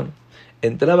impresión.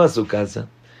 Entraba a su casa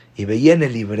y veía en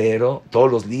el librero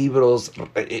todos los libros,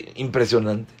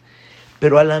 impresionante.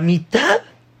 Pero a la mitad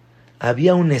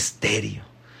había un estéreo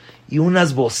y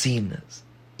unas bocinas.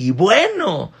 Y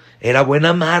bueno, era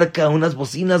buena marca, unas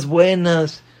bocinas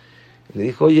buenas. Le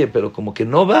dijo, oye, pero como que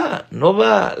no va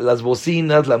las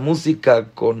bocinas, la música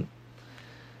con...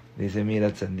 Dice,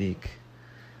 mira, Tzadik,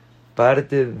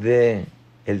 parte de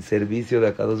el servicio de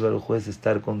Akadosh Baruj Hu es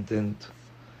estar contento.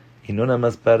 Y no nada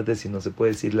más parte, sino se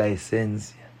puede decir la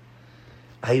esencia.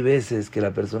 Hay veces que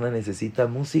la persona necesita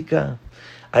música,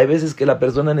 hay veces que la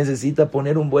persona necesita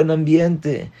poner un buen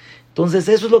ambiente. Entonces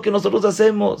eso es lo que nosotros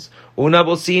hacemos. Una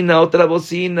bocina, otra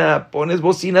bocina, pones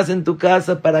bocinas en tu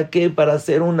casa, ¿para qué? Para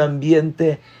hacer un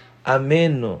ambiente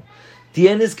ameno.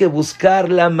 Tienes que buscar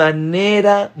la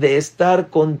manera de estar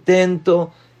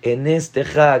contento en este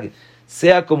Hag.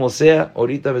 Sea como sea,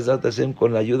 ahorita Bezrat Hashem,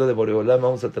 con la ayuda de Boreolam,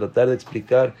 vamos a tratar de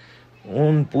explicar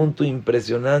un punto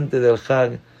impresionante del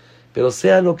Hag. Pero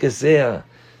sea lo que sea,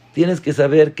 tienes que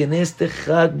saber que en este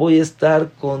Hag voy a estar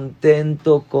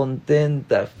contento,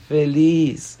 contenta,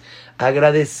 feliz,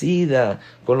 agradecida,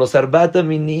 con los Arbat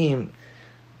Aminim.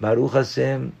 Baruch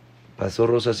Hashem, pasó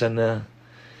Rosh Hashanah.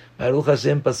 Baruch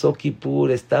Hashem, pasó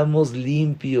Kippur. Estamos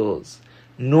limpios,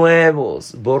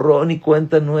 nuevos, borrón y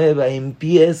cuenta nueva.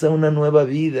 Empieza una nueva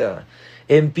vida.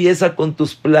 Empieza con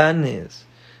tus planes.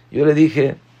 Yo le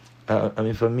dije a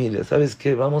mi familia, ¿sabes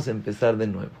qué? Vamos a empezar de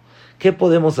nuevo. ¿Qué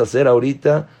podemos hacer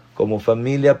ahorita como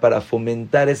familia para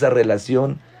fomentar esa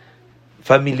relación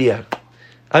familiar?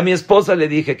 A mi esposa le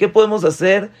dije, ¿qué podemos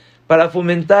hacer para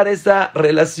fomentar esa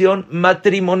relación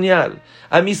matrimonial,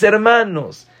 a mis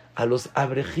hermanos, a los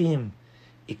abrejim.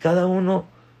 Y cada uno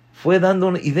fue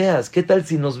dando ideas. ¿Qué tal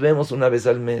si nos vemos una vez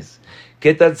al mes?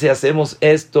 ¿Qué tal si hacemos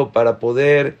esto para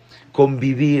poder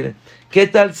convivir? ¿Qué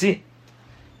tal si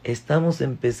estamos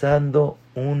empezando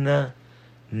una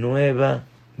nueva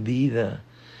vida?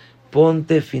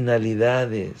 Ponte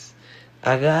finalidades.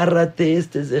 Agárrate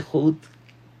este zehut.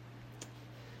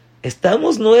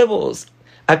 Estamos nuevos.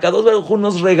 Akadosh Baruj Hu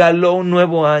nos regaló un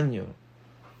nuevo año.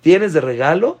 ¿Tienes de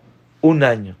regalo? Un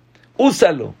año.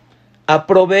 Úsalo.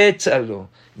 Aprovéchalo.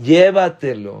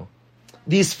 Llévatelo.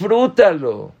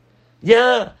 Disfrútalo.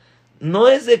 Ya. No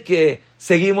es de que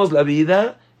seguimos la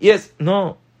vida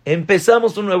no.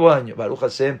 Empezamos un nuevo año. Baruch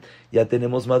Hashem, ya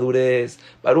tenemos madurez.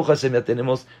 Baruch Hashem, ya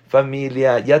tenemos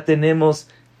familia. Ya tenemos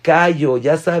callo.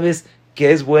 Ya sabes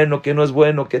qué es bueno, qué no es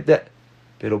bueno.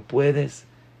 Pero puedes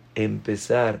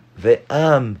empezar.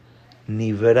 Ve'am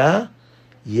nivra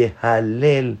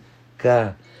yehalel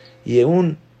ka. Y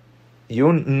una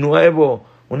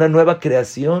nueva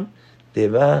creación te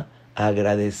va a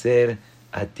agradecer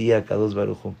a ti, a Kadosh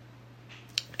Baruj Hu.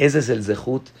 Ese es el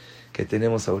zehut que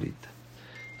tenemos ahorita.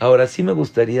 Ahora sí me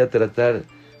gustaría tratar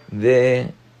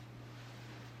de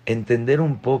entender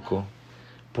un poco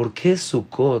por qué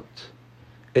Sucot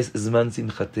es Zman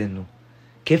Simchatenu.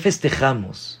 ¿Qué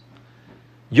festejamos?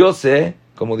 Yo sé,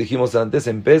 como dijimos antes,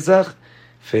 en Pesach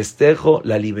festejo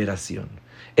la liberación.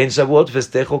 En Shavuot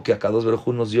festejo que Akadosh Baruj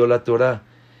Hu nos dio la Torah.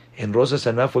 En Rosh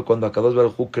Hashanah fue cuando Akadosh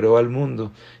Baruj Hu creó al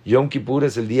mundo. Yom Kippur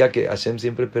es el día que Hashem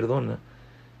siempre perdona.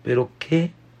 Pero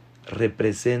 ¿qué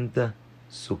representa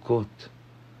Sucot?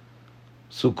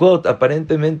 Sucot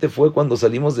aparentemente fue cuando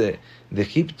salimos de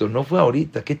Egipto, no fue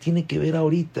ahorita. ¿Qué tiene que ver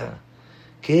ahorita?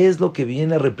 ¿Qué es lo que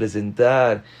viene a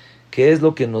representar? ¿Qué es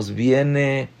lo que nos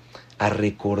viene a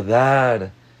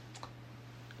recordar?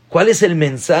 ¿Cuál es el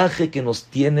mensaje que nos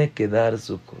tiene que dar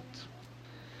Sucot?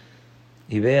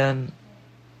 Y vean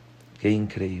qué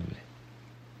increíble.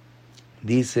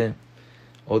 Dice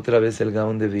otra vez el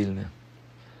Gaón de Vilna.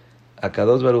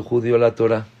 Akadosh Baruj Hu dio la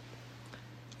Torah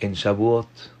en Shavuot.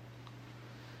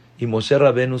 Y Moshe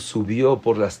Rabenu subió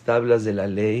por las tablas de la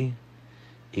ley.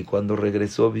 Y cuando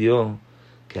regresó vio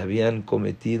que habían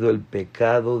cometido el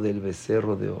pecado del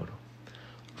becerro de oro.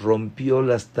 Rompió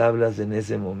las tablas en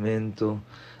ese momento.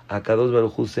 Akadosh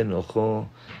Baruj Hu se enojó.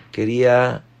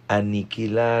 Quería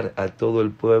aniquilar a todo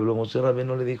el pueblo. Moshe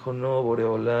Rabenu le dijo, no,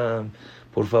 Boreolam,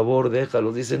 por favor,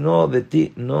 déjalos. Dice, no, de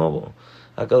ti, no.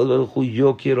 Akadosh Baruj Hu,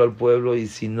 yo quiero al pueblo, y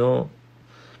si no,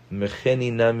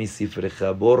 mejeni nami sifreja,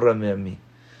 bórrame a mí.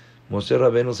 Moshe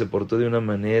Rabenu se portó de una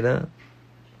manera,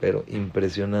 pero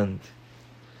impresionante.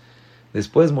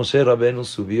 Después Moshe Rabenu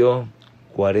subió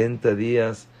 40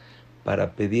 días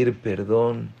para pedir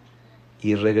perdón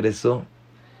y regresó.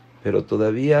 Pero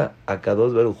todavía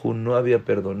Akadosh Baruj Hu no había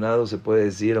perdonado, se puede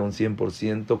decir, a un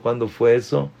 100%. ¿Cuándo fue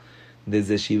eso?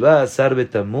 Desde Shiva Asar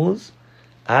Betamuz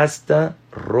hasta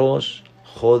Rosh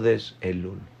Chodesh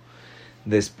Elul.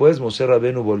 Después Moshe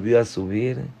Rabenu volvió a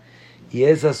subir, y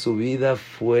esa subida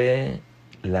fue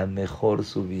la mejor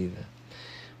subida.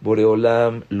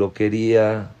 Boreolam lo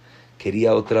quería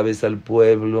otra vez al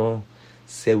pueblo,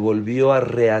 se volvió a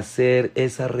rehacer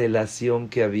esa relación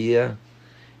que había,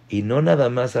 y no nada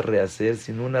más a rehacer,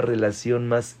 sino una relación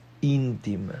más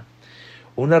íntima.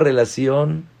 Una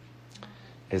relación,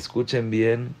 escuchen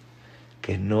bien,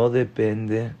 que no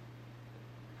depende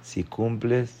si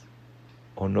cumples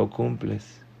o no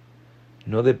cumples.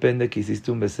 No depende que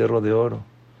hiciste un becerro de oro.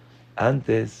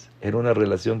 Antes era una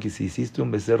relación que si hiciste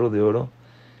un becerro de oro,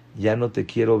 ya no te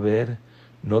quiero ver,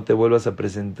 no te vuelvas a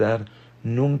presentar,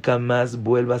 nunca más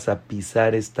vuelvas a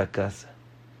pisar esta casa.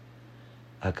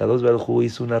 Akadosh Baruj Hu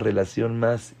hizo una relación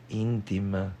más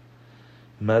íntima,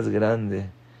 más grande,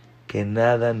 que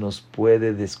nada nos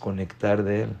puede desconectar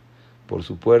de él. Por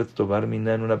supuesto,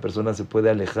 Barminan, una persona se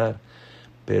puede alejar,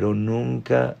 pero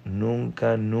nunca,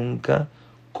 nunca, nunca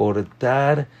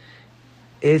cortar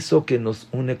eso que nos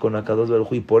une con Akadosh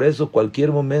Baruj Hu. Y por eso,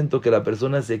 cualquier momento que la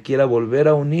persona se quiera volver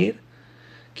a unir,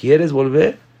 ¿quieres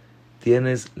volver?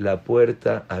 Tienes la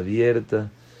puerta abierta.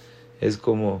 Es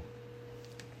como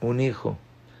un hijo.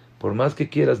 Por más que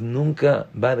quieras, nunca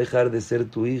va a dejar de ser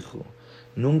tu hijo.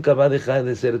 Nunca va a dejar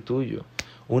de ser tuyo.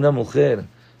 Una mujer,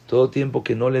 todo tiempo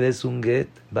que no le des un get,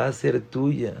 va a ser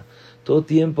tuya. Todo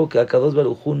tiempo que Akadosh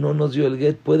Baruj Hu no nos dio el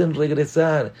get, pueden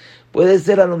regresar. Puede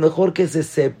ser a lo mejor que se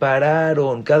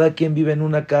separaron, cada quien vive en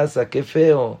una casa, qué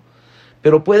feo.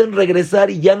 Pero pueden regresar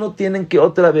y ya no tienen que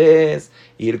otra vez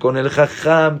ir con el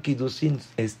jajam, kiddushin.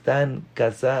 Están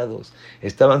casados,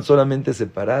 estaban solamente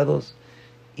separados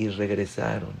y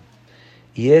regresaron.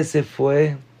 Y ese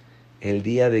fue el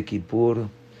día de Kippur,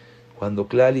 cuando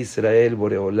Klal Israel,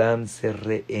 Boreolam, se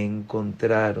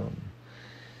reencontraron.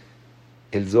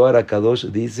 El Zohar HaKadosh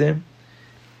dice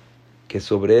que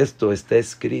sobre esto está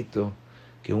escrito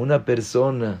que una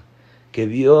persona que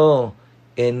vio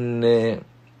en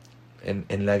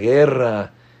la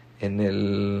guerra, en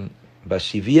el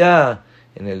Bashiviá,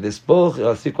 en el despojo,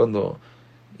 así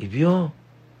y vio,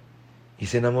 y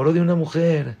se enamoró de una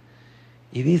mujer,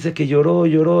 y dice que lloró,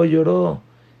 lloró, lloró,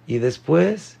 y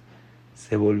después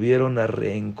se volvieron a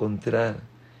reencontrar.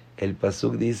 El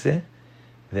pasuk dice,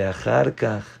 Ve'achar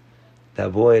kach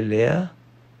tabo elea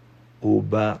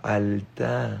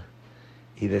uba'alta,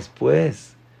 y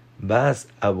después vas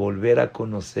a volver a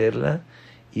conocerla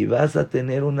y vas a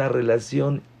tener una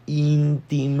relación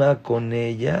íntima con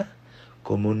ella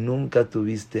como nunca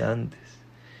tuviste antes.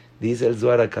 Dice el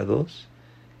Zohar HaKadosh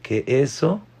que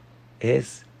eso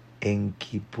es en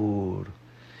Kippur.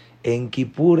 En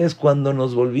Kippur es cuando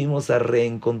nos volvimos a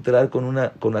reencontrar con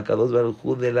HaKadosh Baruj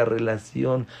Hu, de la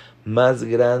relación más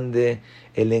grande,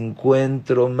 el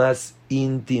encuentro más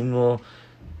íntimo.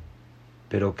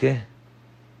 ¿Pero qué?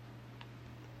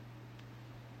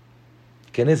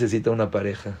 ¿Qué necesita una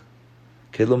pareja?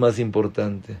 ¿Qué es lo más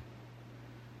importante?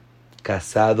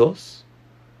 Casados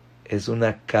es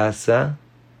una casa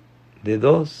de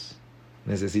dos.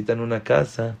 Necesitan una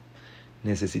casa,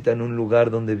 necesitan un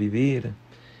lugar donde vivir,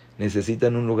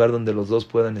 necesitan un lugar donde los dos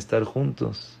puedan estar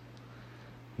juntos.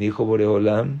 Dijo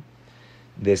Boreolam,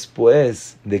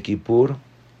 después de Kippur,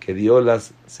 que dio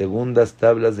las segundas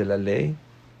tablas de la ley,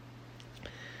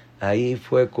 ahí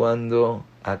fue cuando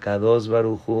Akadosh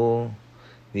Baruj Hu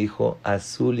dijo,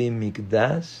 Azuli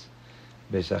Mikdash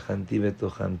Beshahanti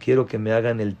Betoham, quiero que me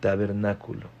hagan el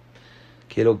tabernáculo,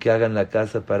 quiero que hagan la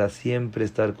casa para siempre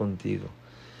estar contigo.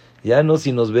 Ya no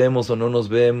si nos vemos o no nos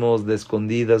vemos, de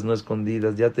escondidas, no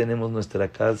escondidas, ya tenemos nuestra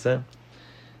casa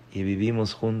y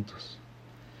vivimos juntos.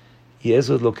 Y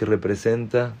eso es lo que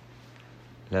representa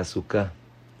la Sucá.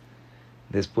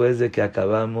 Después de que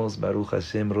acabamos Baruch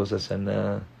Hashem Rosh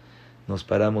Hashanah, nos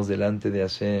paramos delante de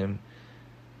Hashem,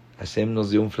 Hashem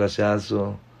nos dio un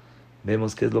flashazo,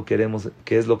 vemos qué es lo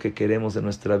que queremos en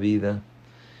nuestra vida.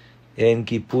 En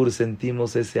Kippur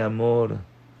sentimos ese amor.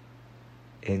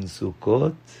 En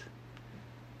Sucot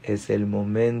es el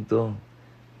momento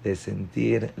de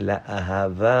sentir la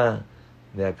ahavá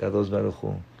de Akadosh Baruj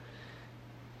Hu.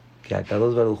 Que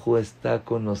Akadosh Baruj Hu está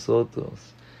con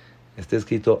nosotros. Está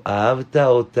escrito, Ahavta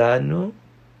otanu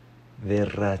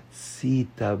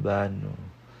veratzita banu,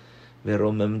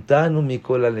 veromemtanu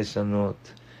mikol haleshanot,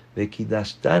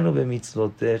 vekidashtanu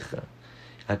bemitzvoteja.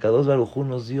 Akadosh Baruj Hu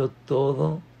nos dio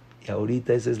todo, y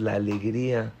ahorita esa es la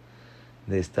alegría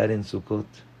de estar en Sucot.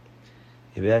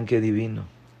 Y vean qué divino.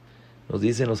 Nos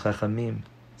dicen los Jajamim,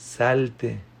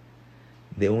 salte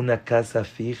de una casa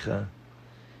fija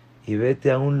y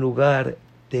vete a un lugar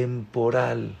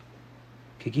temporal.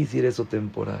 ¿Qué quisiera eso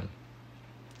temporal?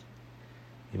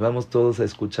 Y vamos todos a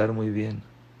escuchar muy bien.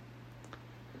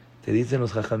 Te dicen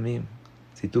los Jajamim,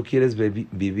 si tú quieres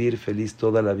vivir feliz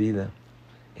toda la vida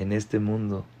en este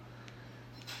mundo,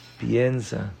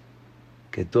 piensa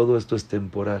que todo esto es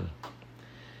temporal.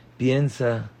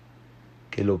 Piensa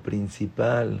que lo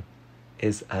principal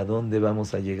es a dónde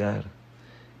vamos a llegar,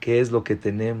 qué es lo que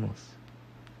tenemos.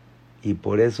 Y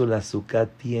por eso la Sucá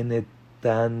tiene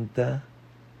tanta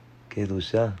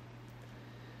Kedushá.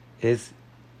 Es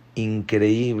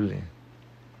increíble.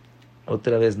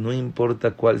 Otra vez, no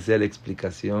importa cuál sea la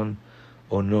explicación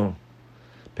o no,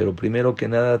 pero primero que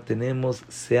nada tenemos,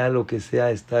 sea lo que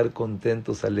sea, estar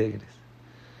contentos, alegres.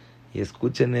 Y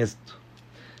escuchen esto.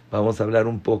 Vamos a hablar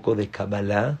un poco de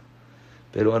Kabbalah,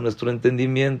 pero a nuestro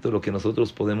entendimiento, lo que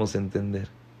nosotros podemos entender.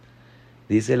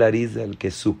 Dice el Arizal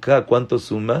que Sukkah, ¿cuánto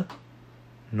suma?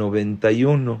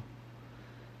 91.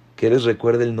 ¿Qué les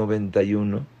recuerda el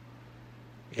 91?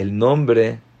 El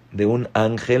nombre de un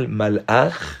ángel,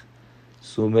 Malach,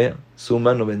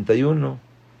 suma 91.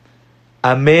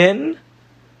 Amén,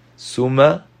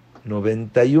 suma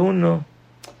 91.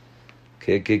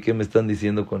 ¿Qué me están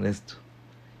diciendo con esto?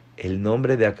 El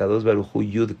nombre de Akadosh Baruj Hu,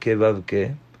 Yud Ke Vav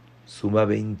Ke, suma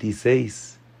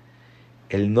 26.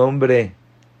 El nombre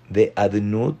de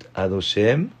Adnut,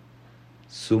 Adoshem,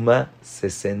 suma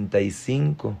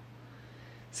 65.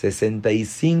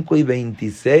 65 y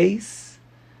 26,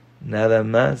 nada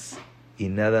más y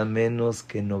nada menos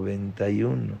que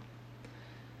 91.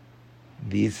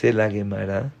 Dice la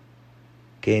Gemara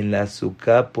que en la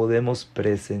Sukkah podemos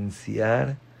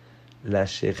presenciar la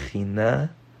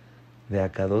Shejinah de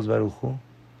Akadosh Baruj Hu.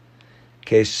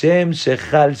 Que Shem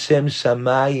Shechal Shem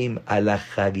Shamayim a la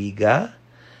Hagigah,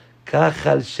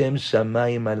 Kachal Shem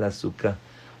Shamayim a la Sukkah.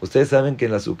 Ustedes saben que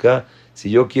en la Sucá, si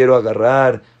yo quiero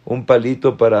agarrar un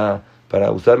palito para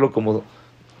usarlo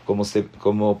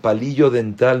como palillo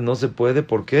dental, no se puede.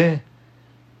 ¿Por qué?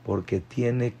 Porque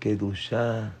tiene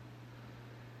kedushá.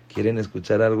 ¿Quieren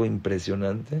escuchar algo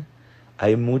impresionante?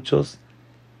 Hay muchos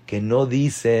que no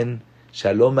dicen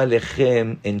Shalom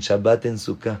Alechem en Shabbat en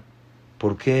Sukkah.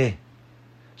 ¿Por qué?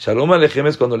 Shalom Alechem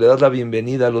es cuando le das la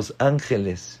bienvenida a los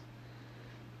ángeles.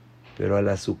 Pero a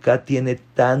la Sukkah tiene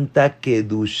tanta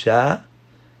kedushá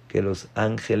que los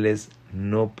ángeles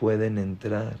no pueden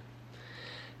entrar.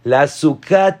 La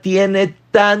Sukkah tiene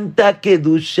tanta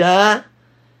kedushá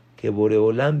que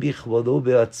Boreolam bichvodou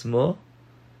beatzmo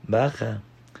baja.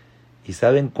 ¿Y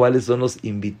saben cuáles son los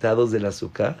invitados de la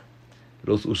Sukkah?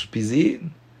 Los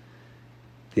ushpizim.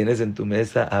 Tienes en tu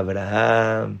mesa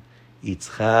Abraham,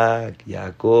 Yitzhak,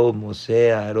 Jacob,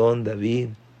 Moshe, Aarón, David,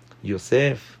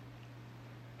 Yosef.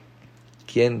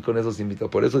 ¿Quién con esos invitados?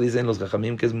 Por eso dicen los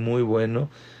jajamim que es muy bueno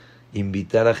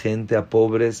invitar a gente, a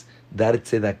pobres, dar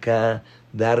tzedakah,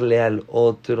 darle al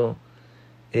otro.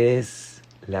 Es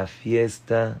la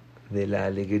fiesta de la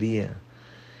alegría.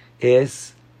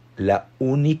 Es la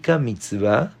única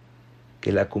mitzvah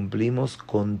que la cumplimos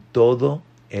con todo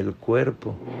el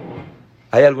cuerpo.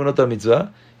 ¿Hay alguna otra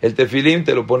mitzvah? El tefilín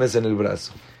te lo pones en el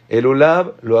brazo. El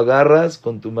ulab lo agarras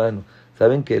con tu mano.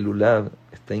 Saben que el ulab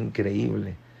está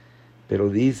increíble. Pero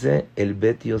dice el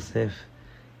Bet Yosef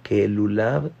que el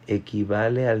ulab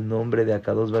equivale al nombre de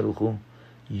Akadosh Baruj Hu.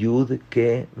 Yud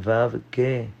ke vav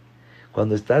ke.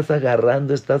 Cuando estás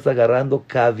agarrando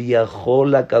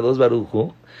kaviahol Akadosh Baruj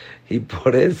Hu. Y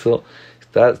por eso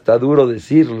está duro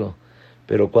decirlo.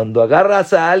 Pero cuando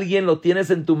agarras a alguien, lo tienes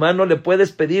en tu mano, le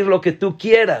puedes pedir lo que tú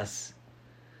quieras.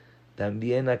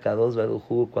 También a Akadosh Baruj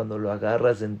Hu, cuando lo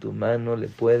agarras en tu mano, le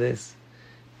puedes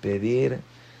pedir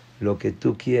lo que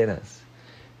tú quieras.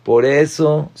 Por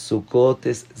eso, Sucot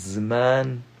es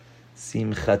Zman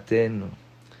Simchatenu.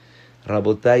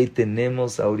 Rabotai,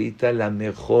 tenemos ahorita la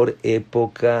mejor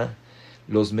época,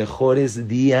 los mejores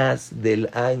días del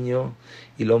año.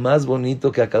 Y lo más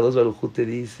bonito que Akadosh Baruj Hu te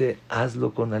dice,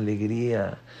 hazlo con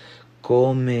alegría,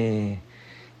 come,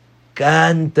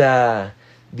 canta,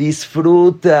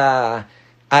 disfruta,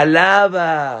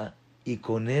 alaba. Y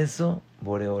con eso,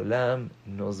 Boreolam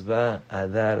nos va a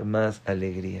dar más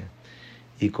alegría.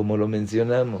 Y como lo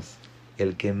mencionamos,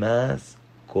 el que más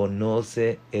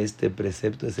conoce este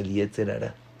precepto es el Yetzer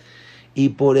Hará. Y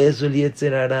por eso el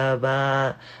Yetzer Hará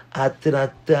va a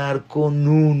tratar con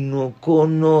uno,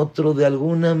 con otro, de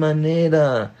alguna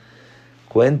manera.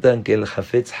 Cuentan que el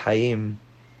Hafetz Haim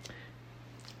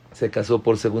se casó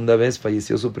por segunda vez,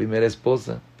 falleció su primera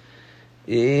esposa.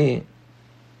 Y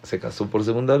se casó por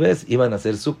segunda vez, iban a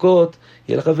hacer Sucot.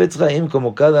 Y el Hafetz Haim,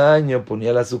 como cada año,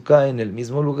 ponía la Sukkah en el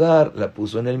mismo lugar, la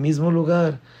puso en el mismo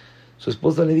lugar. Su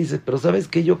esposa le dice, pero ¿sabes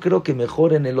qué? Yo creo que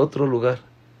mejor en el otro lugar.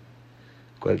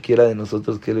 Cualquiera de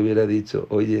nosotros que le hubiera dicho,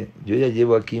 oye, yo ya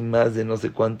llevo aquí más de no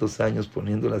sé cuántos años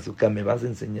poniendo la Sukkah, ¿me vas a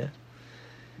enseñar?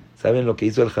 ¿Saben lo que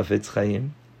hizo el Hafetz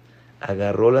Haim?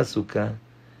 Agarró la Sukkah.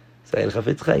 O sea, el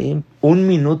Hafetz Haim, un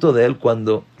minuto de él,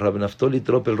 cuando Rab Naftali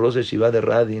Trop, el Rosh Yeshiva de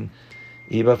Radin,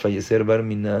 iba a fallecer Bar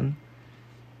Minan,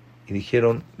 y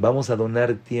dijeron, vamos a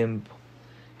donar tiempo.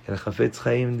 El Hafetz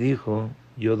Haim dijo,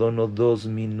 yo dono 2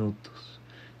 minutos.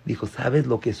 Dijo, ¿sabes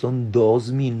lo que son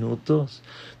 2 minutos?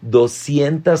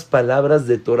 200 palabras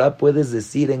de Torah puedes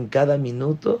decir en cada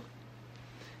minuto.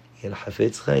 Y el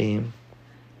Hafetz Haim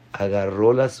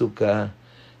agarró la Sukkah,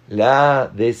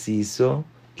 la deshizo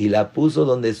y la puso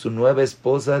donde su nueva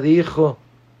esposa dijo.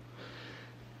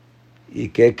 ¿Y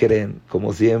qué creen?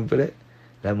 Como siempre,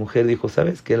 la mujer dijo,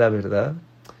 ¿sabes qué? La verdad,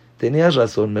 tenías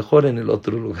razón, mejor en el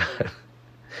otro lugar.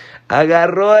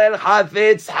 Agarró el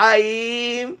Hafetz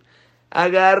Haim,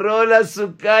 agarró la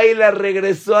Sukkah y la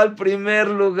regresó al primer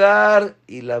lugar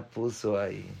y la puso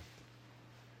ahí.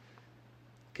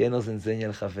 ¿Qué nos enseña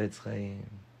el Hafetz Haim?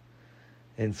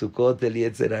 En Sucot el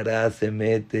Yetzer Hará se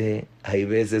mete, hay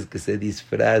veces que se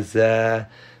disfraza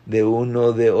de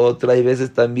uno, de otro, hay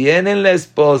veces también en la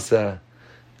esposa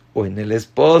o en el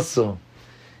esposo.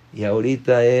 Y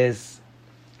ahorita es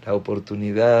la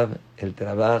oportunidad, el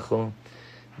trabajo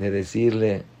de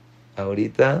decirle,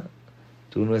 ahorita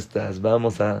tú no estás,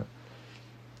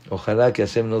 ojalá que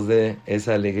Hashem nos dé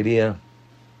esa alegría,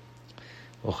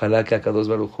 ojalá que Akadosh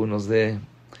Baruj Hu nos dé,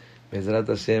 Bezrat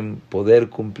Hashem, poder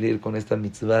cumplir con esta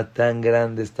mitzvah tan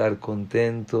grande, estar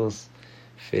contentos,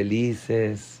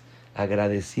 felices,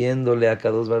 agradeciéndole a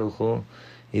Akadosh Baruj Hu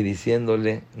y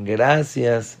diciéndole,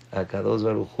 gracias a Akadosh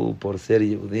Baruj Hu por ser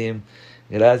Yehudim,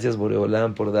 gracias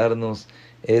Boreolam por darnos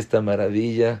esta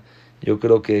maravilla. Yo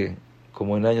creo que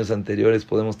como en años anteriores,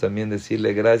 podemos también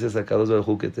decirle gracias a Kadosh Baruj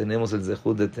Hu que tenemos el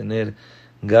zehut de tener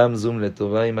Gam Zoom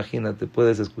Letová. Imagínate,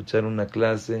 puedes escuchar una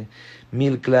clase,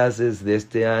 1000 clases de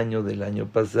este año, del año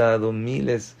pasado,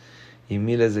 miles y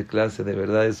miles de clases. De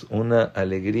verdad es una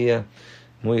alegría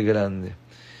muy grande.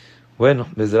 Bueno,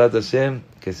 Bezrat Hashem,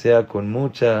 que sea con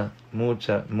mucha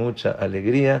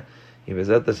alegría, y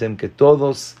Bezrat Hashem, que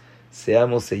todos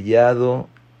seamos sellados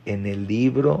en el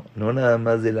libro, no nada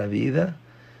más de la vida,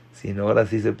 sino ahora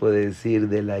sí se puede decir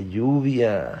de la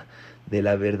lluvia, de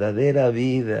la verdadera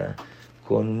vida,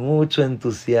 con mucho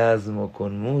entusiasmo,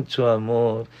 con mucho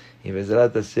amor, y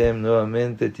Bezrat Hashem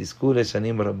nuevamente, Tizkule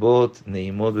Shanim Rabot,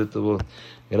 Neimot Betovot.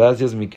 Gracias, mi